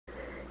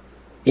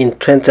In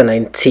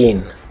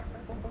 2019,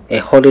 a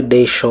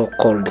holiday show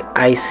called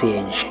Ice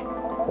Age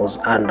was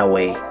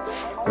underway.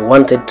 We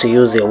wanted to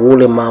use a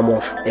woolly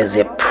mammoth as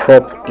a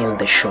prop in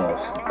the show.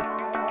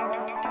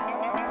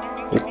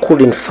 We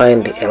couldn't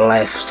find a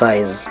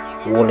life-size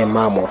woolly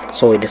mammoth,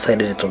 so we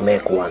decided to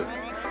make one.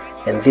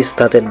 And this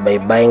started by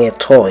buying a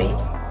toy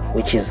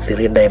which is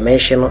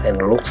three-dimensional and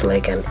looks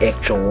like an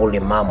actual woolly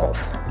mammoth.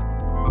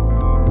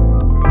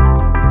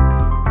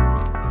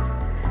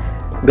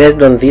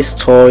 Based on this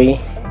toy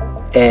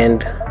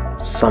and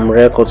some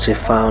records we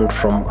found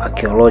from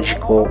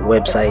archaeological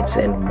websites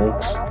and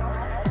books,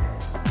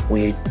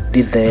 we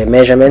did the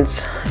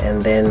measurements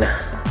and then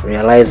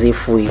realized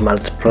if we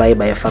multiply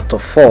by a factor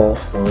of 4,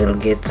 we will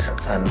get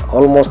an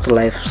almost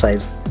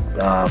life-size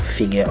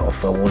figure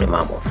of a woolly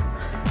mammoth.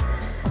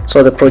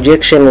 So the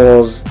projection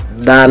was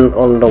done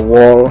on the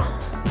wall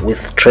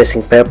with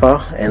tracing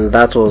paper, and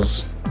that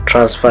was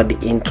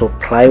transferred into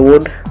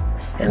plywood,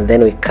 and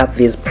then we cut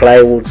these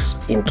plywoods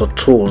into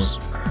tools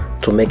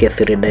to make it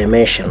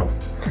three-dimensional.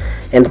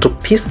 And to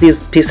piece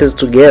these pieces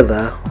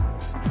together,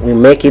 we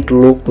make it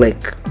look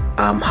like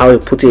how you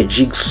put a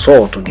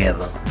jigsaw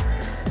together.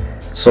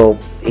 So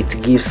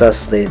it gives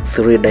us the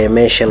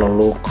three-dimensional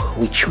look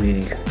which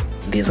we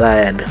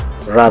desired,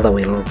 rather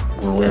we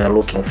were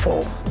looking for.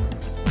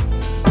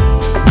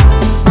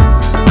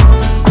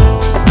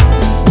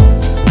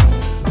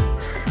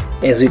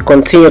 As we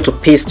continue to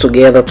piece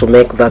together to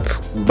make that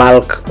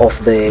bulk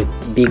of the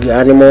big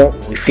animal,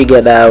 we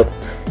figured out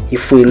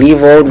if we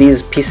leave all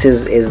these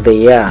pieces as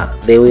they are,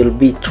 they will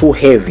be too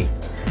heavy.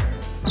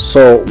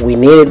 So we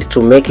needed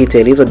to make it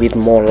a little bit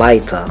more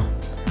lighter,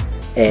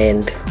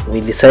 and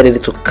we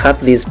decided to cut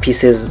these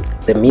pieces,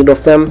 the mid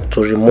of them,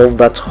 to remove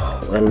that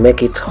and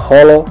make it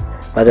hollow,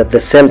 but at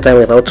the same time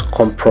without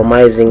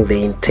compromising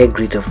the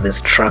integrity of the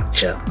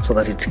structure, so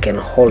that it can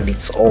hold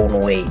its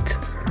own weight.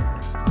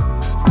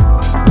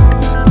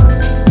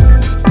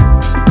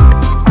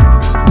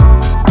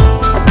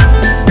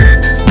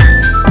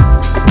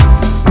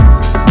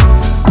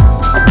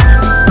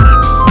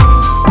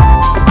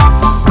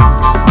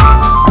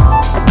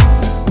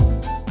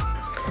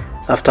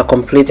 After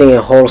completing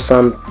a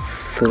wholesome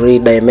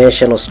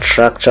three-dimensional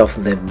structure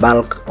of the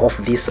bulk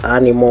of this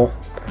animal,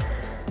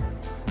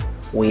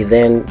 we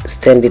then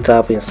stand it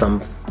up in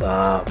some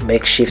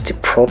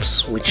makeshift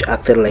props which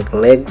acted like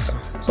legs,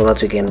 so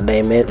that we can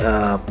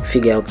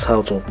figure out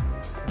how to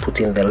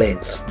put in the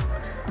legs.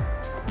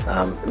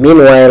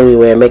 Meanwhile, we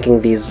were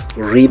making these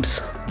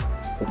ribs.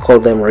 We call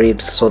them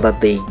ribs so that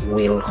they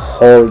will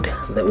hold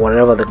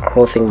whatever the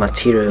clothing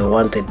material we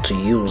wanted to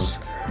use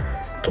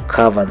to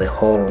cover the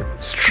whole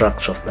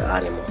structure of the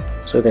animal.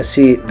 So you can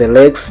see the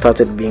legs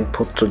started being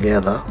put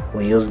together.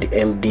 We used the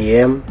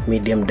MDM,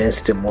 medium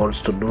density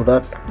boards, to do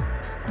that,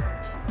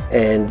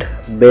 and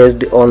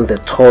based on the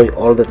toy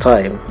all the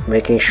time,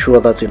 making sure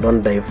that you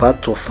don't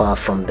divert too far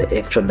from the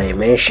actual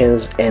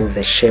dimensions and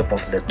the shape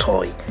of the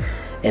toy.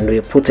 And we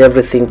put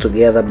everything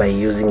together by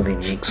using the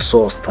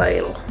jigsaw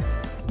style.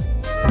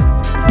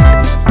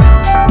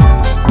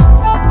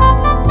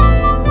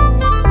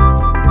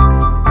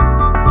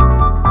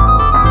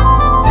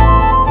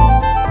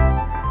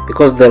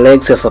 Because the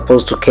legs were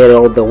supposed to carry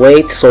all the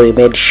weight, so we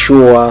made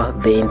sure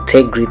the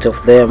integrity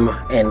of them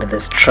and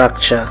the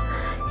structure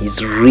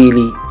is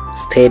really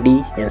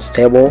steady and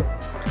stable,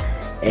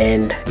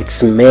 and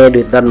it's made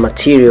with that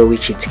material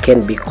which it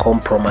can be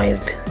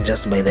compromised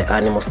just by the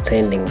animal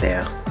standing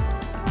there.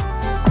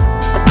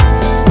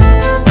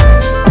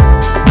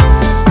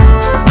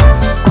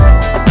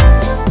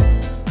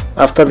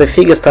 After the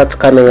figure starts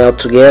coming out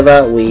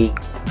together, we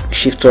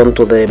shift on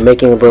to the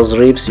making those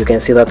ribs. You can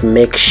see that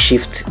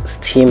makeshift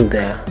steam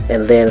there,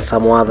 and then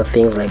some other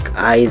things like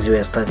eyes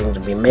were starting to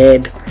be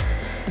made,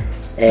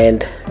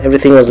 and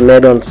everything was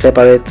made on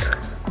separate.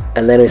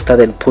 And then we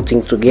started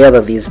putting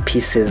together these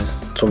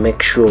pieces to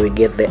make sure we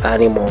get the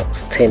animal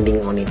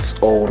standing on its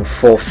own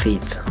 4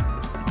 feet.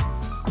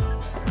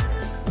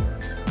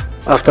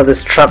 After the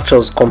structure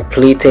was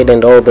completed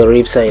and all the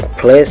ribs are in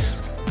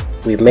place,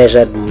 we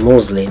measured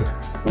muslin.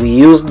 We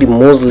used the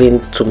muslin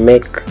to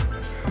make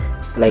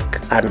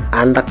like an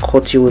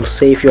undercoat, you will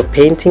say, if you're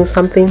painting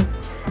something.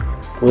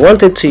 We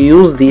wanted to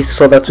use this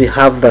so that we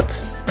have that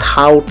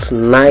taut,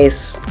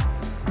 nice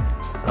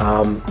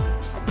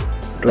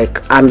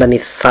like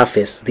underneath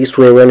surface. This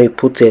way when we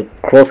put a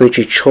cloth which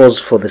we chose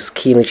for the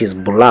skin, which is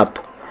burlap,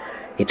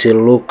 it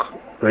will look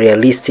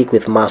realistic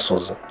with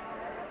muscles.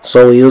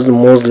 So we used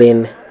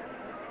muslin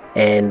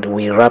and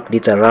we wrapped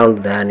it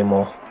around the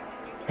animal,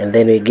 and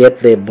then we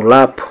get the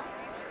burlap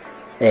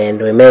and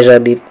we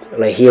measured it.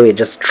 Right here we're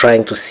just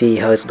trying to see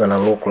how it's gonna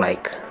look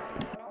like.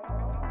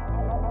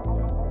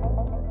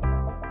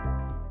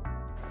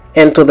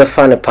 And to the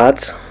funny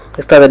part,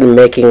 we started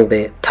making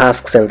the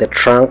tusks and the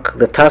trunk.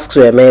 The tusks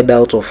were made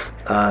out of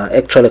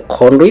actually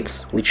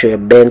conduits which were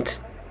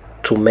bent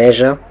to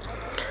measure,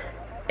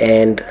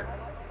 and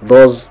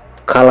those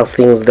color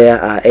things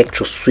there are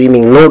actual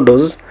swimming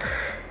noodles,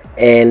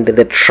 and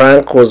the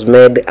trunk was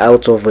made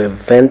out of a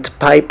vent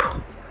pipe.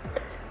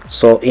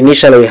 So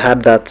initially we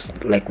had that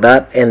like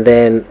that, and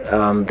then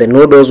the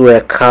noodles were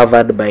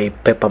covered by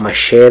paper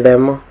mache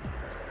them,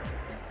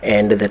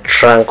 and the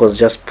trunk was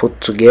just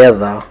put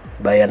together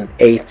by an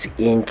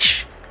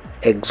 8-inch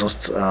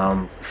exhaust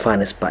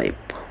furnace pipe.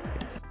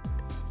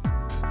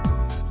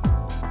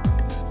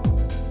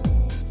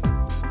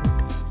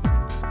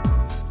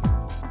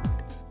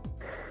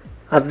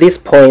 At this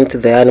point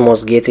the animal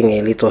was getting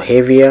a little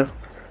heavier,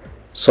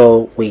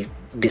 so we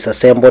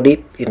disassembled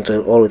it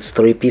into all its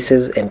 3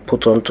 pieces and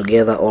put on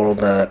together all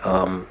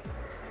the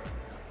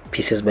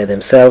pieces by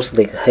themselves.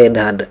 The head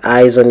had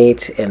eyes on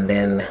it, and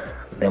then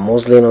the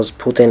muslin was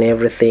put in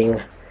everything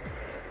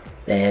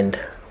and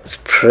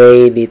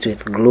sprayed it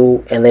with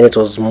glue, and then it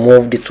was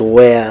moved to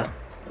where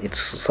it's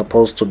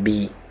supposed to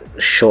be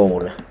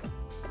shown.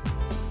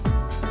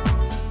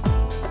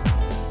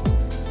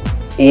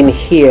 In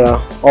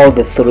here all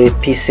the 3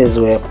 pieces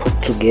were put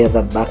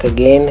together back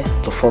again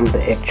to form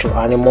the actual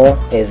animal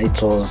as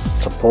it was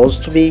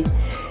supposed to be.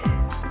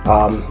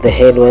 The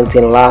head went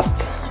in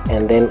last,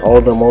 and then all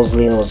the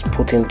muslin was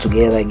put in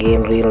together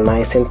again real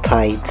nice and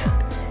tight,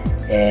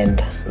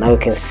 and now you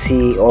can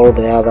see all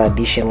the other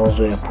additionals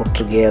were put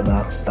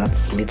together.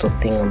 That little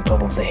thing on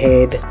top of the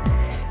head,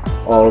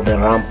 all the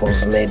rump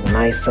was made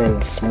nicer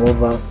and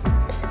smoother,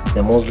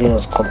 the muslin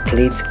was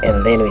complete,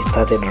 and then we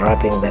started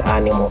wrapping the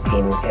animal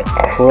in a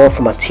cloth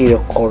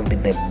material called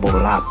the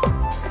burlap,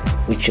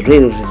 which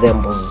really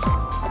resembles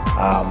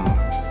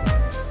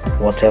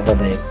whatever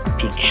the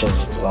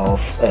pictures of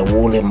a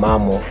woolly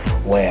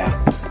mammoth were.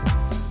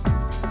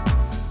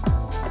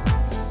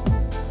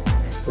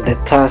 The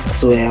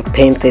tusks were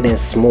painted and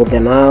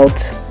smoothened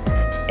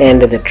out,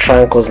 and the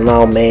trunk was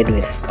now made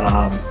with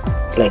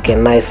like a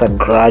nicer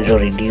gradual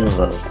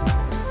reducers.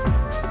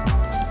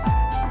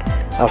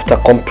 After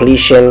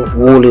completion,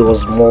 Woolly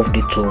was moved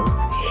to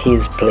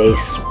his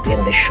place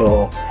in the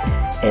show,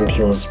 and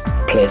he was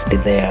placed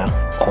there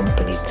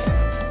complete.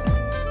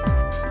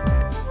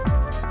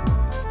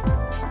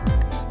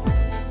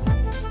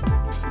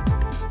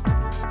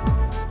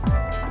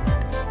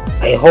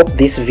 I hope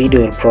this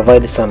video will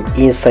provide some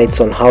insights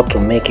on how to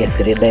make a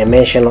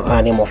 3-dimensional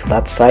animal of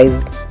that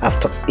size.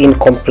 After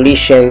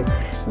completion,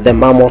 the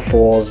mammoth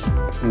was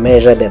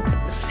measured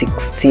at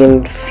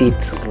 16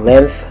 feet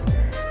length,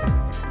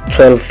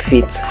 12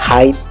 feet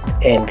height,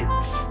 and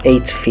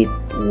 8 feet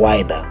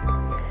wider.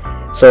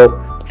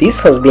 So this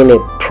has been a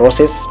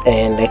process,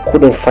 and I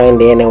couldn't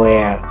find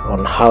anywhere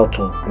on how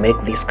to make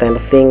this kind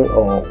of thing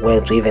or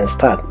where to even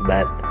start,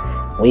 but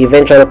we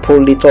eventually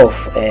pulled it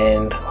off,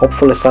 and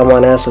hopefully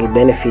someone else will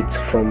benefit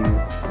from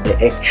the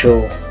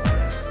actual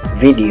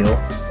video.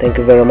 Thank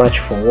you very much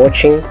for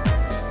watching.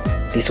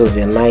 This was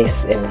a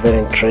nice and very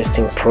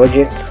interesting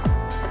project.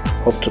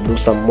 Hope to do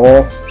some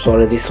more.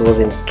 Sorry this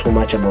wasn't too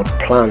much about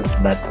plants,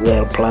 but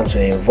well, plants were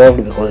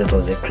involved because it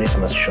was a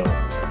Christmas show.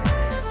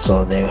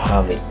 So there you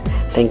have it.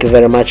 Thank you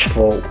very much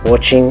for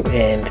watching,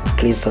 and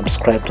please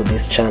subscribe to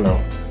this channel.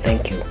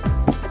 Thank you.